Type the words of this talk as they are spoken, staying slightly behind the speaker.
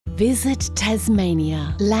Visit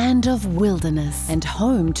Tasmania, land of wilderness and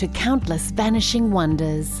home to countless vanishing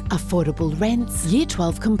wonders, affordable rents, Year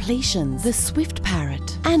 12 completions, the swift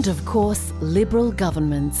parrot, and of course, Liberal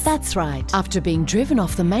governments. That's right, after being driven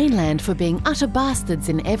off the mainland for being utter bastards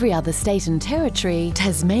in every other state and territory,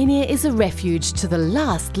 Tasmania is a refuge to the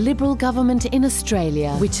last Liberal government in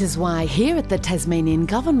Australia, which is why here at the Tasmanian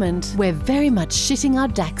Government, we're very much shitting our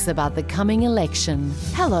dacks about the coming election.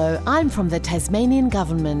 Hello, I'm from the Tasmanian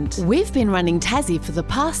Government. We've been running Tassie for the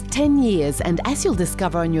past 10 years, and as you'll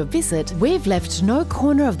discover on your visit, we've left no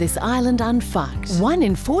corner of this island unfucked. 1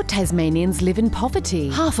 in 4 Tasmanians live in poverty.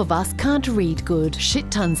 Half of us can't read good.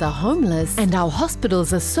 Shit tons are homeless, and our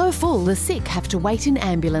hospitals are so full the sick have to wait in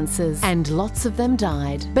ambulances, and lots of them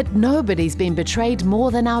died. But nobody's been betrayed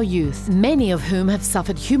more than our youth, many of whom have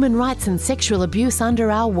suffered human rights and sexual abuse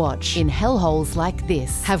under our watch, in hellholes like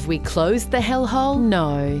this. Have we closed the hellhole?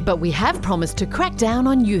 No. But we have promised to crack down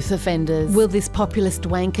on youth offenders. Will this populist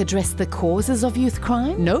wank address the causes of youth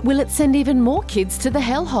crime? Nope. Will it send even more kids to the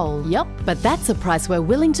hellhole? Yup. But that's a price we're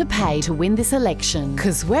willing to pay to win this election.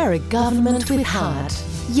 'Cause we're a government with heart.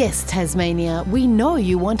 Yes, Tasmania, we know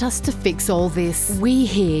you want us to fix all this. We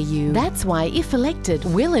hear you. That's why, if elected,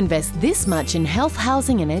 we'll invest this much in health,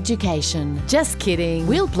 housing and education. Just kidding.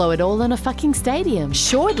 We'll blow it all on a fucking stadium.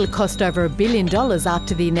 Sure, it'll cost over $1 billion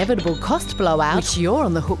after the inevitable cost blowout, which you're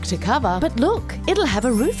on the hook to cover. But look, it'll have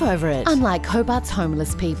a roof over it. Unlike Hobart's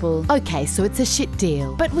homeless people. Okay, so it's a shit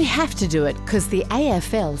deal. But we have to do it, because the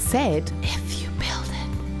AFL said, if you build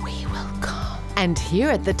it, we will come. And here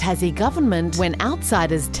at the Tassie Government, when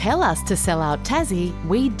outsiders tell us to sell out Tassie,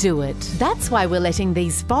 we do it. That's why we're letting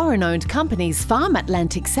these foreign-owned companies farm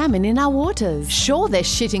Atlantic salmon in our waters. Sure, they're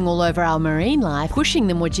shitting all over our marine life, pushing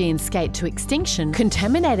the Maugean skate to extinction,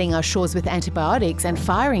 contaminating our shores with antibiotics and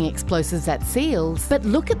firing explosives at seals. But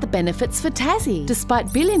look at the benefits for Tassie.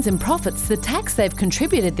 Despite billions in profits, the tax they've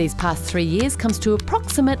contributed these past 3 years comes to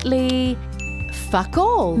approximately fuck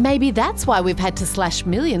all. Maybe that's why we've had to slash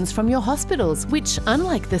millions from your hospitals, which,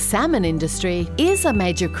 unlike the salmon industry, is a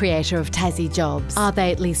major creator of Tassie jobs. Are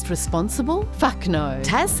they at least responsible? Fuck no.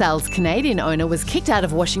 Tas Sal's Canadian owner was kicked out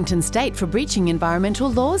of Washington state for breaching environmental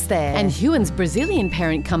laws there. And Huon's Brazilian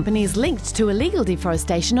parent company is linked to illegal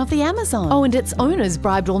deforestation of the Amazon. Oh, and its owners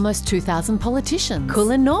bribed almost 2,000 politicians.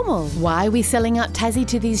 Cool and normal. Why are we selling out Tassie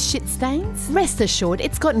to these shit stains? Rest assured,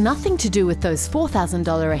 it's got nothing to do with those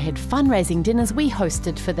 $4,000 a head fundraising dinners we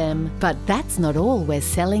hosted for them. But that's not all we're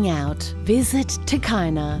selling out. Visit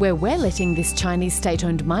Kiera, where we're letting this Chinese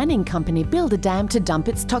state-owned mining company build a dam to dump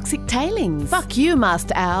its toxic tailings. Fuck you,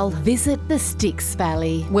 Master Owl. Visit the Styx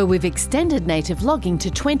Valley, where we've extended native logging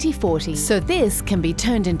to 2040, so this can be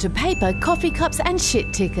turned into paper, coffee cups and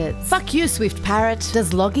shit tickets. Fuck you, Swift Parrot.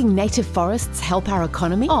 Does logging native forests help our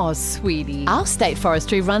economy? Oh, sweetie. Our state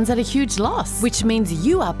forestry runs at a huge loss, which means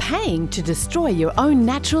you are paying to destroy your own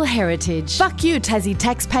natural heritage. Fuck you, Tassie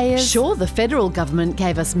taxpayers. Sure, the federal government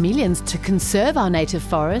gave us millions to conserve our native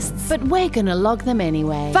forests, but we're gonna log them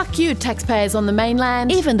anyway. Fuck you, taxpayers on the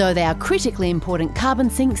mainland, even though they are critically important carbon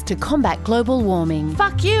sinks to combat global warming.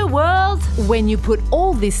 Fuck you, world! When you put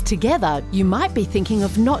all this together, you might be thinking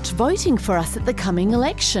of not voting for us at the coming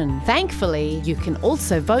election. Thankfully, you can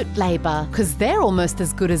also vote Labor, because they're almost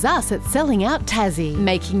as good as us at selling out Tassie,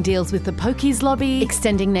 making deals with the pokies lobby,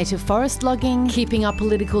 extending native forest logging, keeping our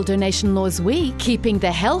political donation laws weak, keeping the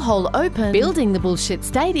hellhole open, building the bullshit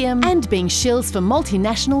stadium, and being shills for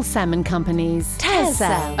multinational salmon companies. Tas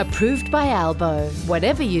Sal, approved by Albo.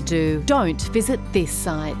 Whatever you do, don't visit this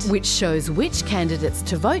site, which shows which candidates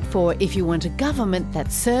to vote for if you want a government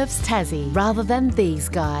that serves Tassie rather than these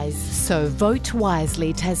guys. So vote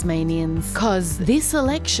wisely, Tasmanians, cause this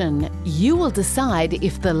election, you will decide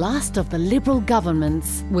if the last of the Liberal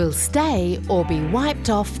governments will stay or be wiped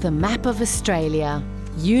off the map of Australia.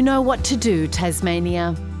 You know what to do,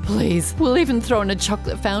 Tasmania. Please, we'll even throw in a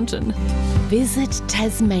chocolate fountain. Visit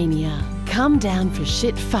Tasmania. Come down for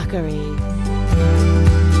shit fuckery.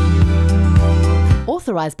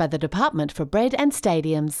 Authorised by the Department for Bread and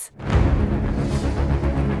Stadiums.